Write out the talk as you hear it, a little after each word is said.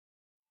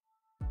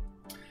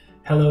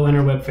Hello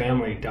Interweb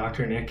family,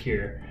 Dr. Nick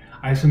here.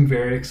 I have some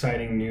very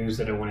exciting news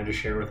that I wanted to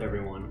share with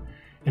everyone.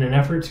 In an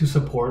effort to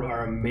support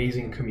our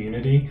amazing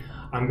community,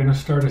 I'm going to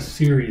start a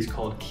series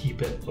called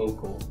Keep It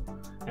Local.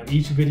 Now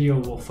each video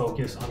will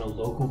focus on a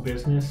local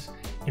business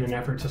in an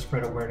effort to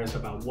spread awareness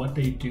about what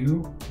they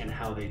do and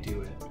how they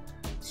do it.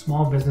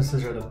 Small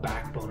businesses are the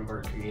backbone of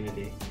our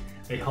community.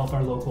 They help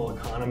our local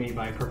economy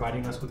by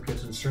providing us with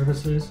goods and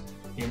services,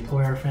 they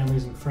employ our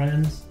families and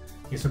friends,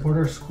 they support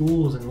our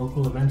schools and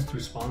local events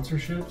through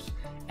sponsorships,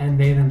 and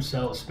they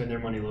themselves spend their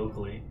money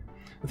locally.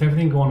 With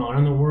everything going on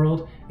in the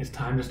world, it's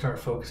time to start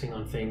focusing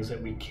on things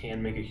that we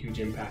can make a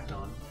huge impact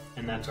on,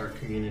 and that's our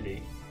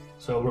community.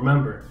 So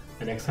remember,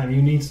 the next time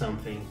you need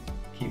something,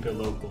 keep it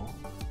local.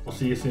 We'll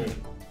see you soon.